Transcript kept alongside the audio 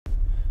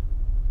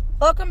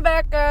Welcome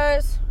back,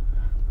 guys.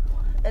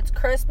 It's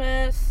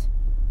Christmas.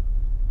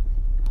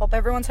 Hope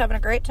everyone's having a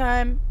great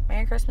time.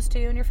 Merry Christmas to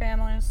you and your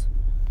families.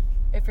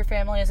 If your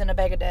family isn't a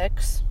bag of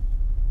dicks,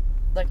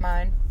 like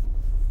mine.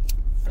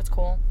 But it's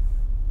cool.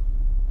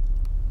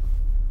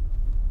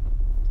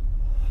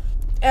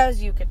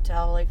 As you can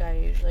tell, like I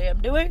usually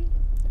am doing,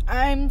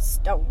 I'm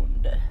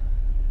stoned.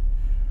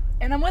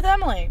 And I'm with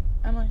Emily.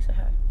 Emily, say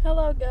hi.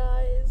 Hello,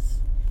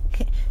 guys.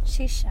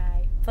 She's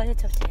shy, but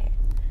it's okay.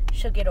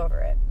 She'll get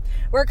over it.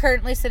 We're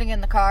currently sitting in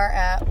the car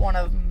at one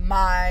of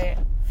my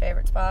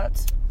favorite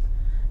spots.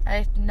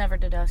 I never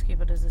did ask you,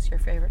 but is this your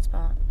favorite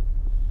spot?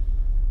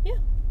 Yeah.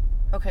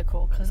 Okay,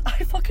 cool, because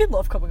I fucking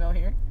love coming out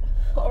here.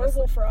 Or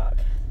Wolf Rock.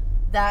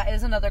 That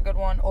is another good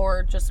one,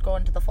 or just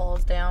going to the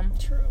Falls Dam.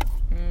 True.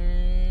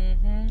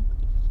 Mm-hmm.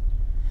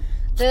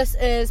 This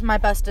is my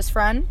bestest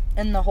friend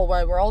in the whole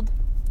wide world.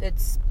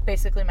 It's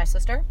basically my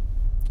sister.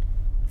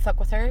 Fuck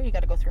with her, you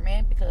gotta go through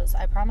me, because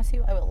I promise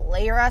you, I will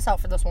lay your ass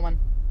out for this woman.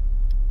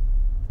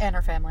 And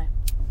her family.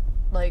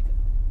 Like,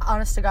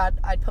 honest to God,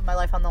 I'd put my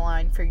life on the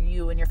line for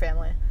you and your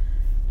family.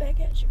 Back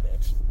at you,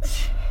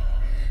 bitch.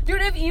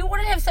 Dude, if you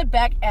wouldn't have said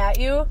back at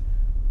you,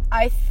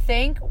 I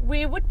think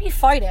we would be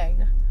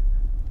fighting.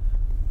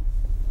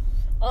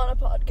 On a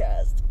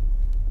podcast.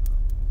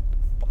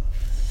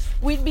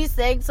 We'd be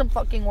saying some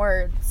fucking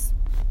words.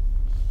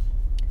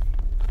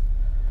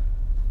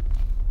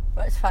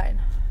 But it's fine.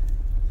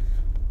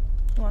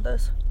 You want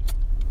this?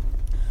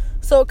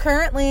 So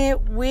currently,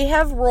 we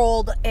have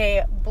rolled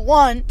a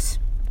blunt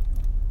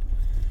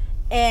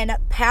and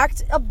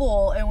packed a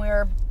bowl, and we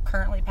are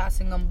currently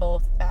passing them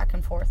both back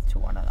and forth to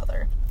one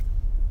another.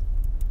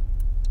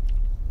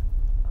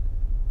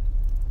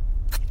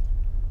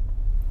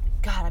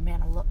 God,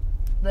 man, I love...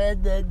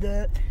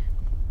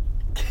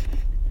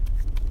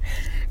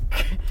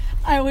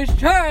 I was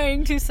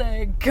trying to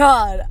say,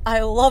 God,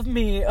 I love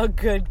me a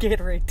good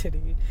Gatorade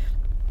titty.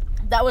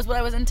 That was what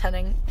I was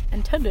intended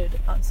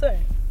on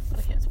saying, but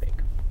I can't speak.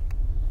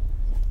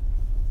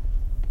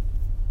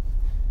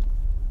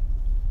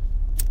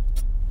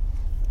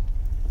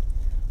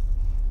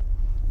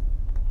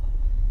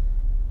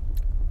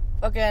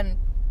 Again,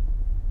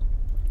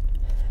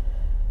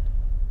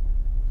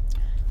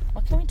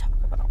 what can we talk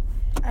about?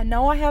 I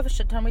know I have a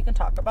shit ton we can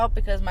talk about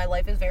because my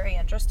life is very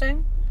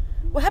interesting.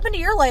 What happened to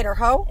your lighter,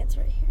 ho? It's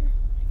right here.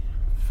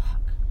 Fuck.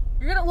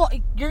 You're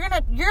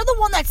the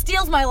one that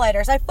steals my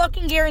lighters. I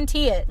fucking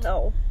guarantee it.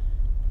 No.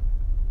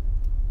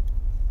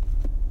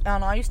 I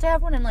don't know. I used to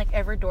have one in like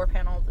every door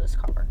panel of this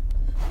car.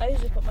 I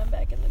usually put mine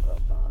back in the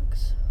glove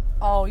box.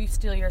 Oh, you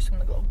steal yours from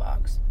the glove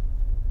box.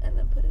 And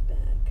then put it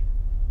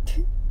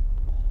back.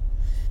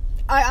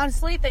 I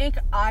honestly think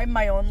I'm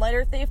my own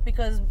lighter thief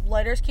because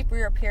lighters keep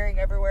reappearing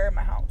everywhere in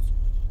my house.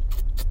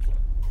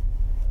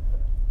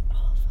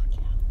 Oh, fuck yeah.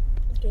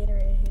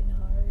 Gatorade hitting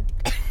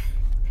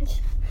hard.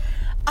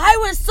 I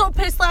was so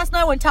pissed last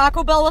night when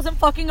Taco Bell wasn't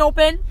fucking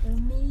open.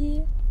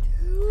 Me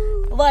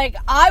too. Like,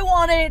 I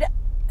wanted a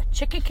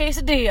chicken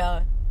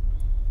quesadilla.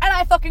 And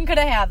I fucking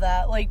couldn't have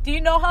that. Like, do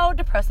you know how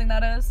depressing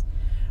that is?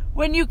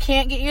 When you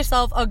can't get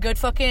yourself a good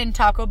fucking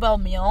Taco Bell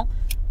meal.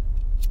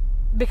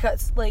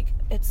 Because, like,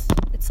 it's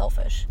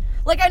selfish.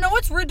 Like, I know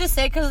it's rude to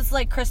say because it's,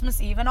 like,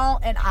 Christmas Eve and all.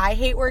 And I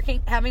hate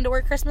having to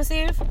work Christmas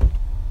Eve.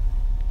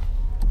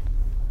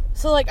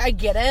 So, like, I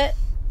get it.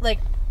 Like,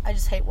 I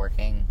just hate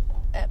working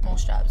at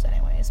most jobs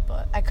anyways.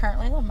 But I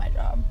currently love my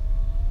job.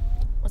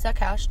 Was that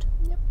cashed?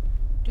 Yep.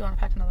 Do you want to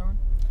pack another one?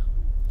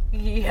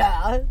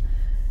 Yeah.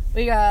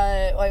 We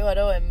got White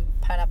Widow and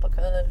Pineapple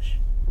Kush.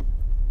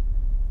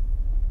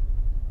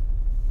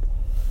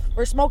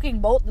 We're smoking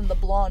both in the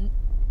blonde.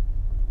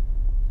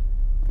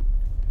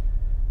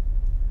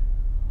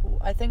 Ooh,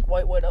 I think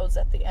White Widow's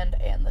at the end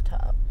and the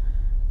top.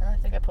 And I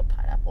think I put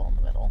pineapple in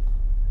the middle.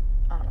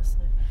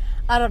 Honestly.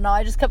 I don't know.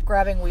 I just kept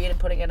grabbing weed and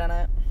putting it in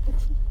it.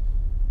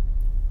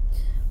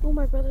 Oh,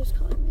 my brother's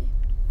calling me.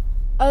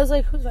 I was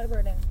like, who's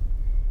vibrating?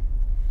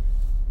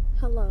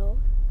 Hello.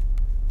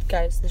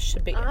 Guys, this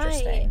should be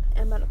interesting.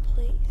 I am at a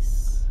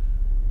place.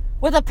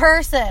 With a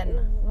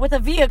person. With a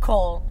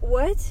vehicle.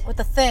 What? With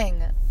a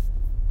thing.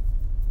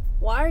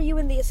 Why are you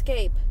in the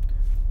Escape?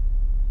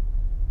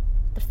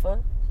 The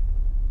fuck?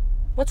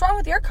 What's wrong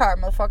with your car,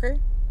 motherfucker?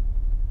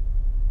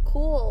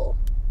 Cool.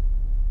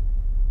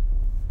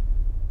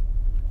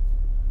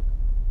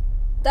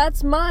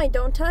 That's mine.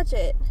 Don't touch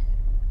it.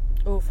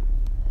 Oof.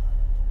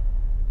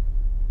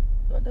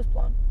 You want this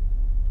blunt?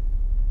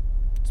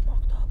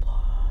 Smoke the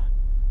blunt.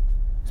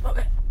 Smoke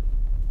it.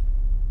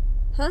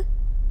 Huh?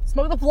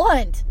 Smoke the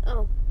blunt.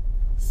 Oh.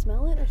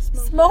 Smell it or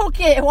smoke it? Smoke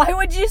it. Why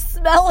would you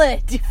smell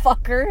it, you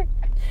fucker?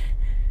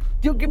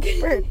 You'll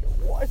get burned.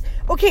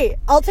 Okay,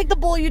 I'll take the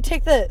bowl, you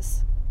take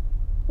this.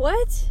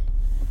 What?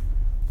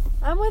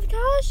 I'm with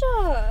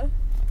Kasha.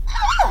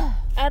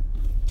 At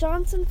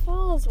Johnson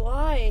Falls.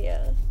 Why?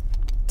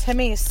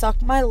 Timmy,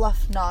 suck my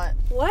left nut.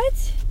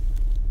 What?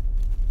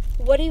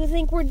 What do you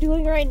think we're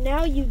doing right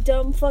now, you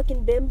dumb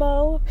fucking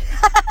bimbo?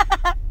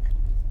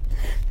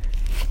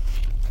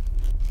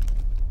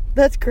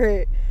 That's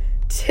great.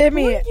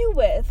 Timmy. Who are you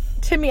with?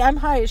 Timmy, I'm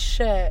high as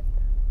shit.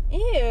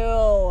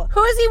 Ew.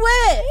 Who is he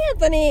with?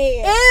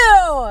 Anthony.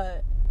 Ew.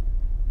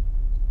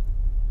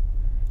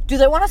 Do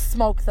they want to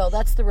smoke, though?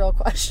 That's the real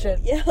question.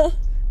 Yeah.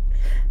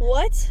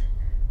 What?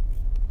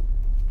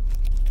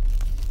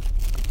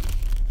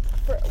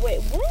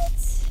 Wait,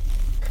 what?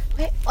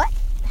 Wait, what?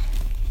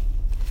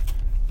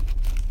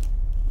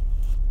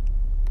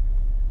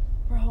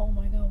 Bro, oh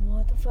my god,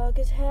 what the fuck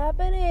is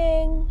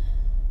happening?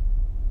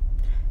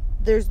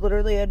 There's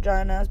literally a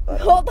giant ass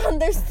button. Hold on,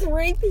 there's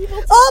 3 people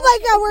talking. Oh my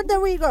god, where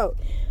did we go?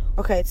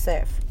 Okay, it's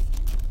safe.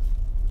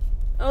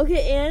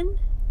 Okay, and?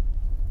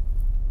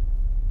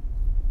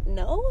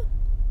 No?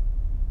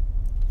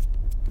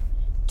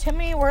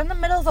 Timmy, we're in the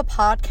middle of a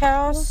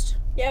podcast.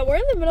 Yeah, we're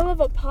in the middle of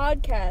a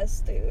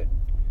podcast, dude.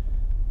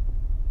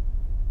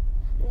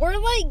 We're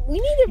like, we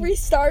need to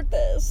restart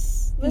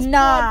this. This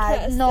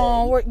podcast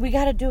no, thing. we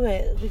gotta do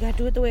it. We gotta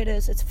do it the way it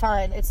is. It's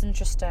fine. It's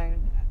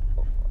interesting.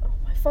 Oh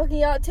my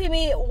fucking god,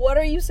 Timmy, what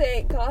are you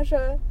saying?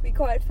 Kasha, be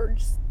quiet for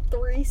just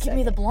 3 seconds. Give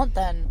me the blunt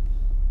then.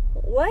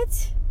 What?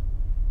 This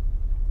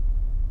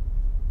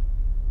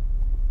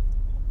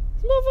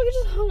motherfucker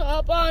just hung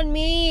up on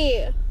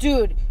me.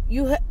 Dude,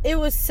 it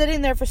was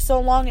sitting there for so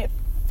long it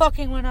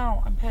fucking went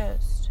out. I'm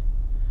pissed.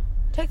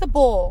 Take the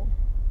bowl.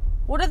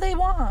 What do they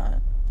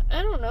want?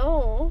 I don't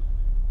know.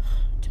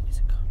 Timmy's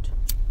a cunt.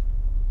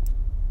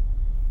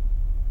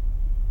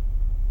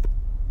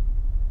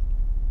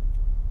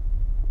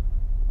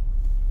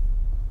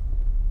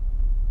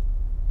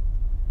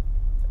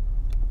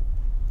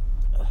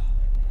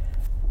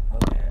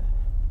 Okay.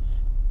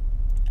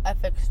 I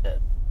fixed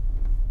it.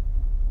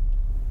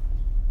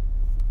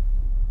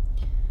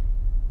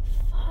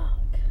 Fuck.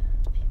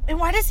 And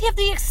why does he have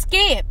the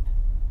escape?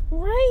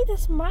 Right,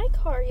 that's my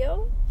car,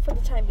 yo. For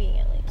the time being,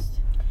 at least.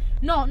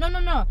 No.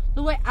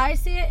 The way I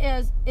see it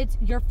is, it's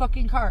your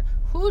fucking car.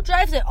 Who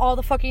drives it all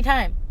the fucking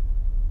time?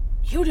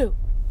 You do.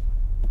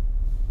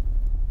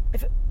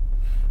 If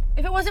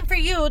it wasn't for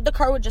you, the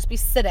car would just be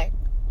sitting.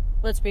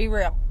 Let's be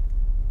real.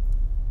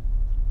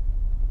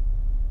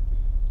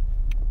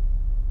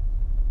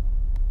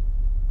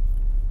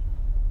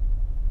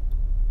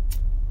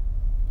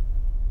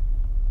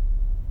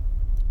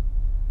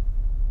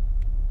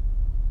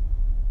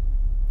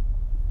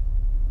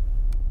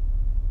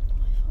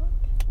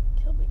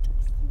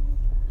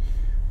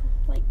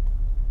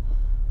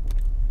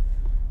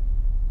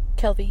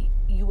 Kelby,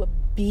 you a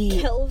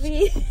bitch.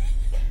 Kelby.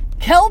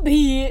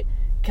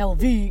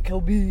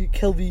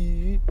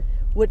 Kelby.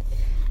 What?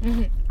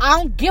 I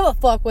don't give a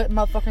fuck what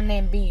motherfucking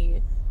name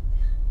be.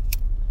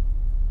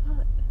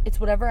 It's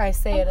whatever I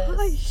say it is.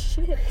 Oh,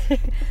 shit.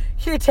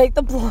 Here, take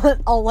the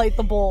blunt. I'll light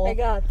the bowl. I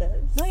got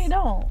this. No, you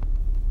don't.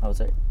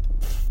 How's it?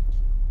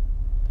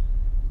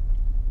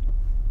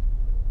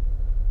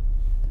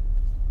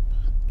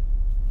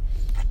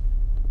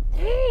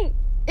 I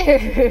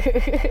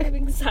have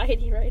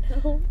anxiety right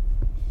now.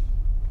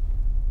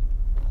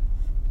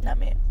 Not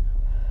me.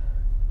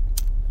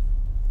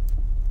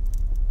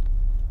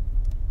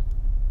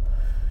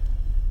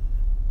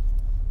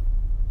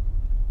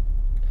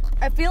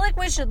 I feel like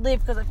we should leave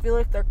because I feel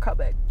like they're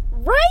coming.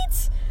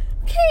 Right?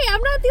 Okay,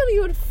 I'm not the only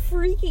one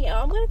freaking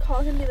out. I'm gonna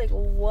call him and be like,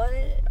 what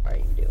are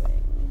you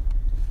doing?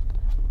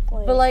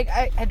 But, like,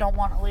 I don't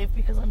want to leave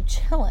because I'm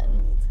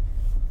chilling.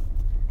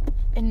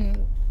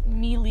 And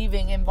me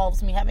leaving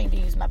involves me having to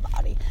use my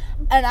body.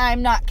 And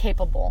I'm not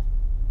capable.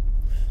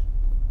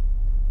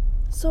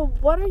 So,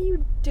 what are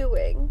you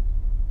doing?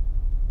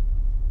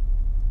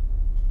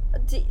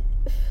 Okay?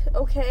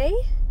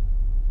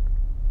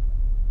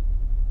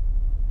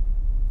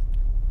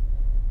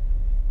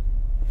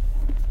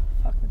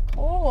 Fucking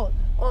cold.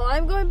 Well,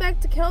 I'm going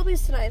back to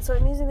Kelby's tonight, so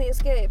I'm using the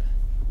escape.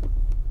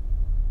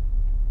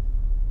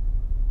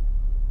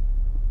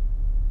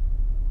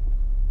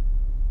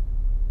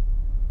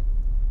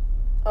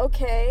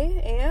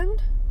 Okay,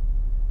 and?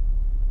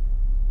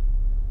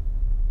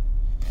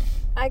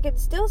 I could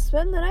still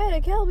spend the night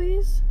at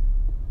Kelby's.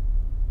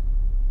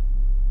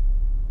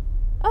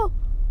 Oh,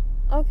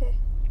 okay.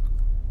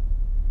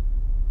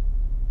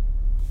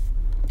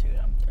 Dude,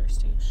 I'm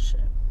thirsty as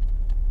shit.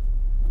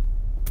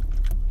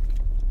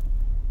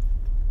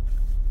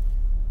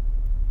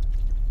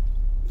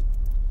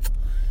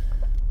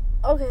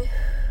 Okay.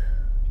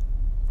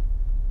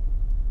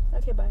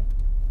 Okay, bye.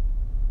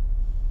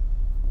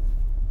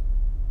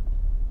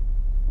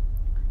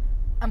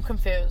 I'm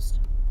confused.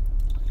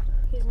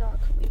 He's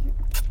not coming here.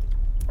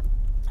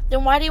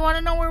 Then why do you want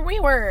to know where we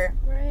were?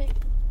 Right.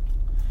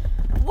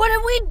 What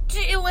did we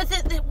do with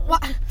it?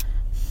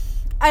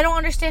 I don't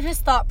understand his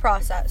thought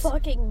process.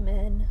 Fucking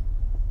men.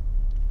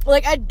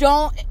 Like, I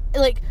don't,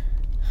 like,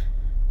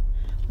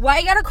 why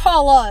you gotta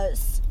call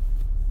us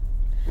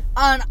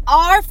on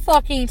our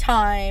fucking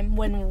time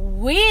when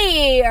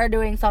we are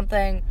doing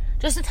something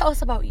just to tell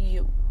us about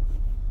you?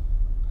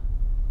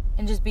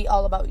 And just be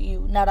all about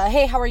you. Not a,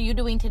 hey, how are you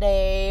doing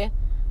today?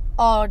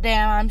 Oh,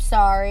 damn, I'm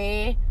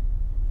sorry.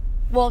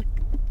 Well,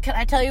 can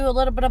I tell you a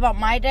little bit about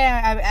my day?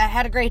 I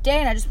had a great day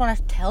and I just want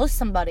to tell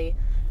somebody.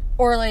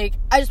 Or, like,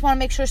 I just want to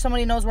make sure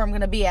somebody knows where I'm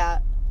going to be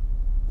at.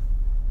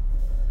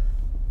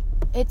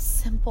 It's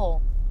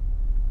simple.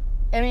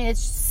 I mean,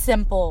 it's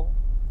simple.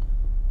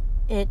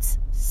 It's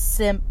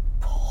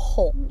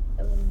simple.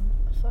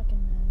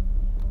 Fucking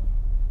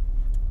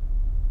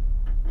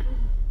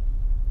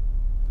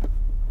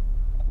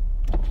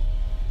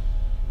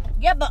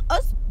Yeah, but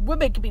us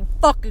women can be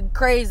fucking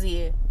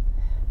crazy.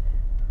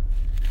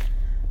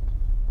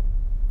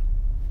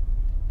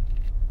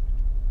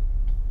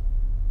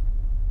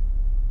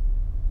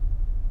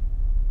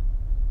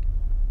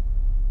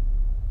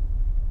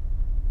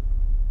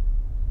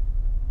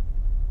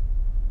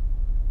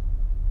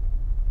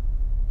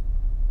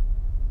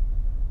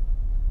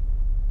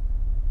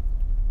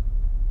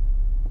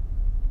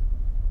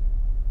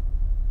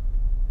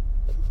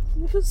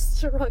 I was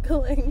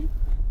struggling.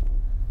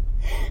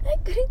 I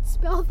couldn't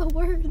spell the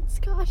words,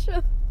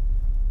 Kasha.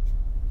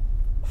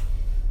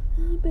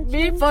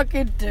 Me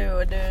fucking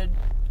too, dude.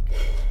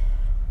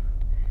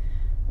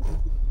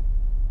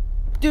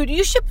 Dude,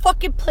 you should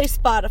fucking play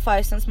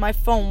Spotify since my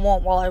phone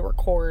won't while I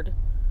record.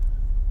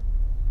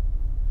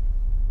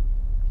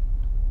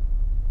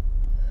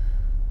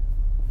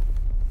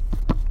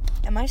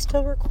 Am I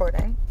still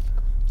recording?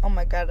 Oh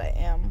my god, I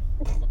am.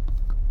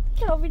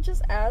 Calvin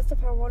just asked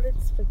if I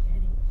wanted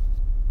spaghetti.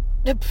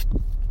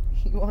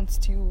 He wants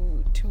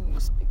to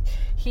speak.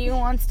 He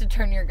wants to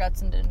turn your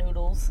guts into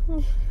noodles.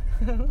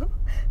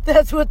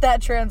 That's what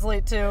that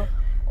translates to.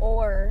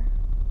 Or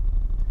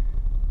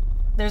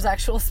there's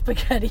actual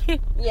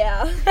spaghetti.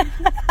 yeah.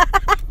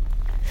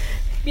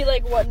 Be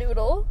like, what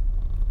noodle?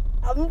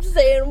 I'm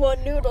saying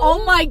what noodle.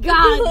 Oh my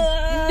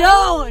god.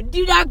 No,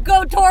 do not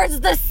go towards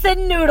the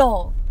sin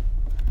noodle.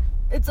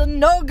 It's a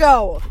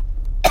no-go.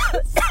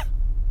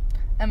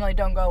 Emily,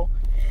 don't go.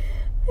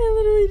 I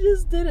literally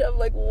just did it. I'm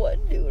like,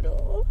 what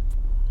noodle?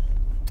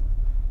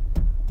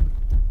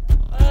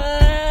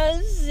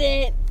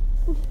 Shit.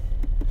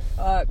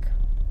 Fuck.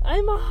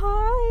 I'm a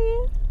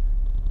high.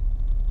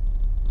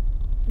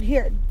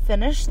 Here,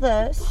 finish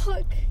this.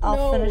 Fuck.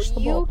 I'll finish the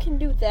bowl. You can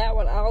do that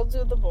one. I'll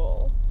do the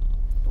bowl.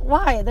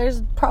 Why?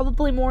 There's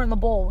probably more in the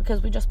bowl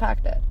because we just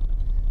packed it.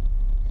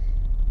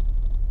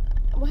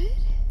 What?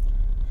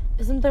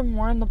 Isn't there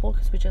more in the bowl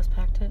because we just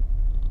packed it?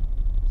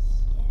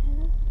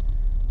 Yeah.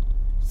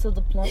 So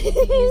the blunt would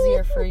be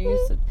easier for you.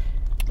 So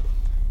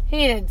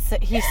he didn't say,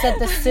 he said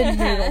the sin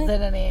noodle,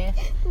 didn't he?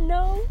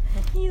 No.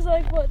 He's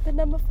like, what, the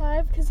number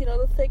 5? Because, you know,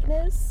 the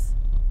thickness.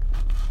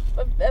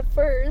 But at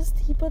first,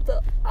 he put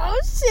the, oh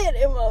shit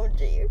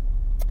emoji.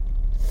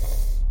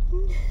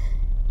 Why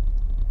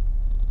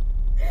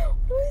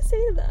do I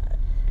say that?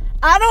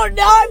 I don't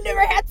know. I've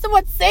never had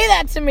someone say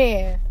that to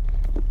me.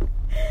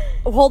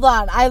 Hold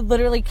on. I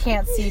literally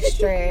can't see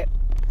straight.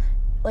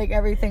 Like,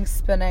 everything's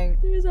spinning.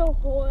 There's a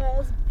whole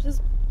ass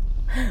just...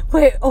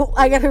 Wait, oh,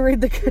 I gotta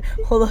read the...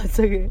 Hold on a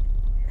second.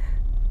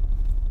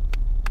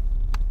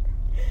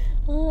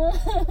 Ooh.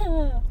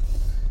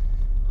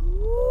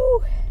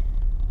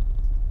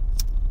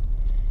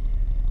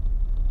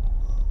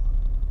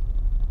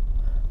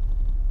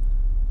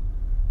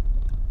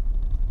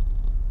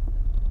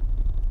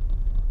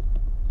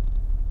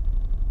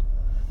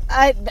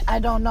 I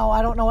don't know.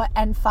 I don't know what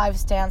N5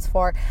 stands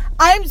for.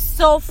 I'm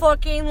so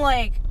fucking,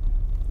 like...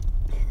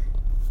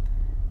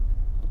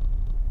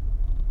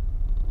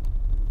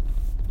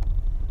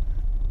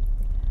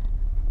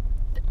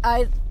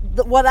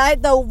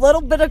 the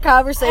little bit of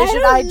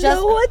conversation I just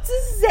know what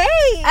to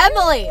say.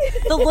 Emily,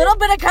 the little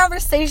bit of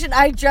conversation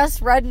I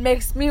just read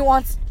makes me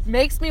want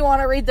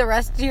to read the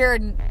rest of your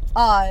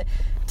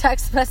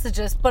text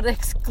messages, but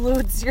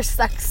excludes your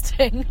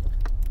sexting.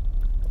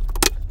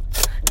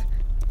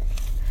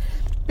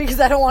 Because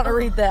I don't want to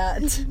read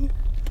that.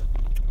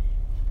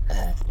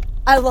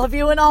 I love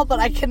you and all, but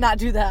I cannot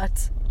do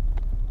that.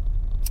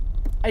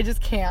 I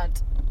just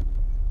can't.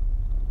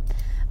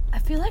 I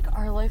feel like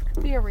our life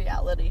could be a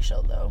reality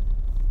show, though.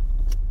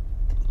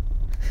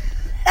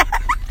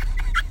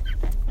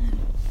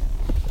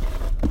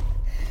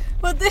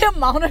 But the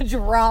amount of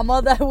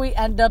drama that we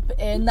end up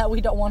in that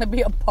we don't want to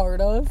be a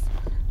part of.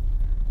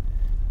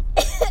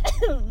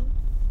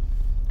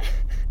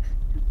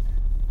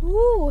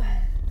 Ooh.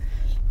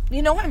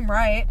 You know I'm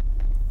right.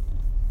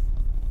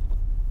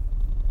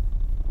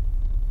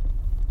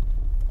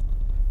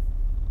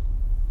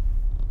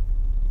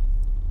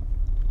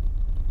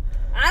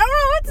 I don't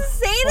know what to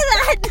say to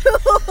that, dude.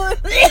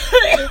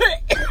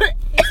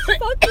 It's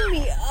fucking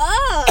me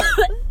up.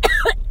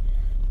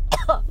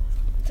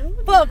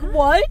 Fuck,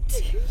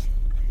 what?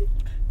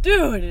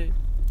 Dude.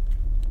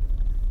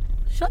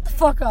 Shut the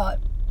fuck up.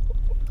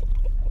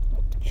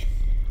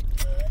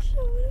 Gosh,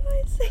 what do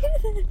I say to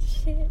that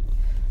shit?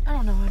 I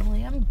don't know,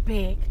 Emily. I'm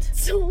baked.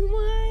 So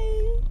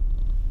my...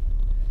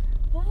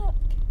 Fuck.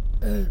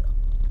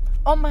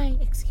 Oh my,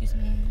 excuse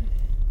me.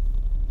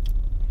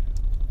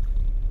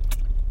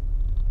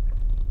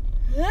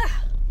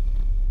 Ah.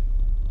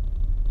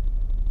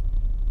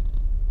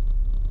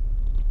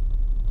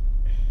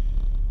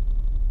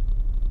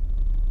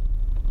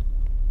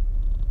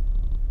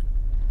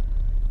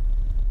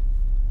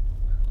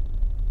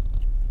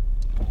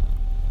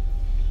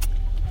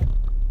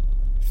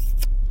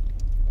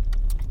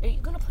 Are you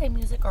gonna play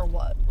music or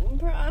what?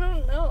 Bro, I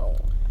don't know.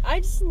 I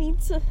just need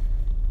to.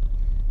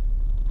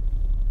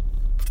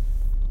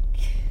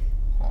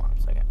 Hold on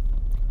a second.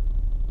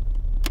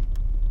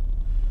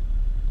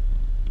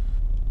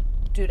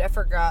 Dude, I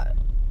forgot.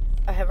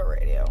 I have a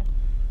radio.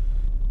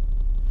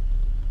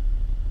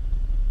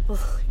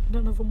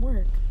 None of them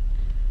work.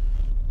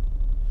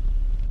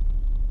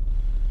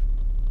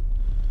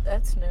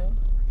 That's new.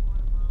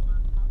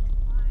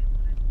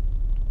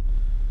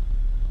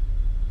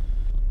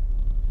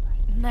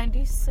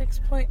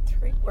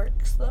 $96.3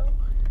 works though.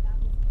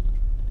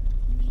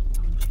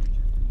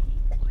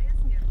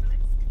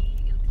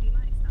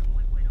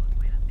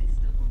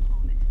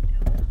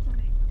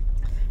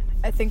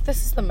 I think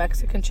this is the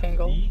Mexican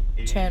channel.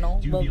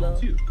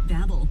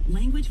 Babbel,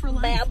 language for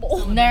life.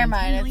 Babbel. Never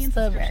mind, it's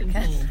the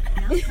American.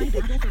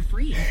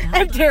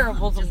 I'm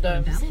terrible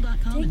sometimes.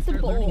 Babbel.com and Take the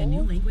start learning a new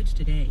bowl. language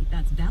today.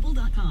 That's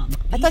Babbel.com.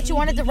 I thought you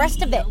wanted the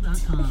rest of it.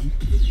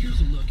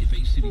 Here's a look at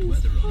Bay City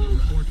weather on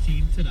number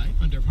 14 tonight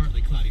under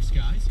partly cloudy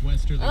skies.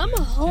 Westerly I'm winds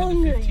 10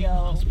 hungry, to 15 yo.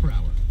 miles per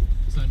hour.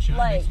 Sunshine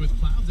Like- mixed with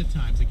clouds at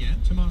times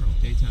again tomorrow.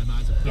 Daytime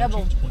highs Yeah,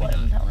 approaching but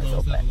 29. what is Lows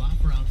open? level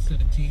off around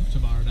 17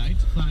 tomorrow night.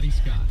 Cloudy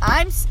skies.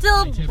 I'm still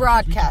High temperatures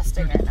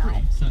broadcasting reaching right now.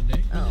 33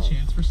 Sunday with a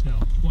chance for snow.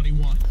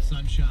 21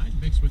 sunshine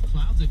mixed with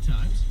clouds at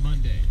times.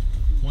 Monday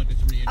 1 to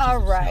 3 inches All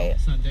of right.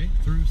 snow. Sunday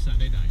through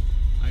Sunday night.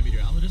 I'm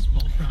meteorologist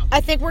Paul Proudly. I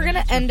think we're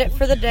gonna end it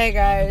for the day,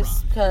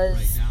 guys,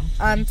 because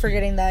I'm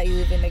forgetting that you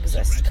even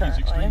exist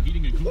currently.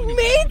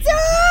 Me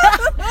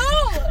too!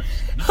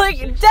 Like,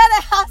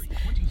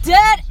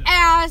 dead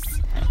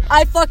ass,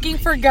 I fucking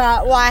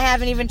forgot why I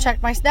haven't even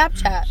checked my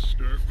Snapchat.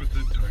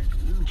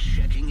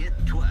 Checking it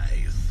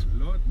twice.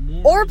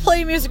 Or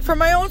play music from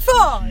my own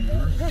phone.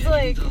 Because,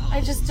 like,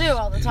 I just do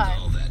all the time.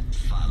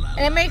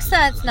 And it makes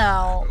sense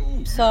now.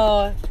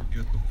 So,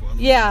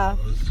 yeah.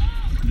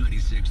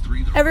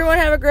 Everyone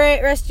have a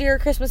great rest of your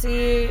Christmas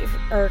Eve,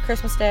 or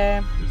Christmas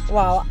Day.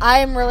 Wow,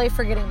 I'm really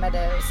forgetting my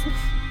days.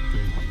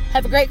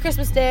 Have a great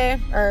Christmas Day,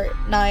 or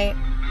night.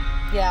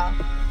 Yeah.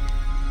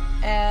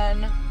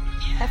 And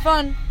have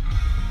fun.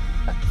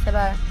 Say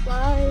bye.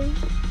 Bye.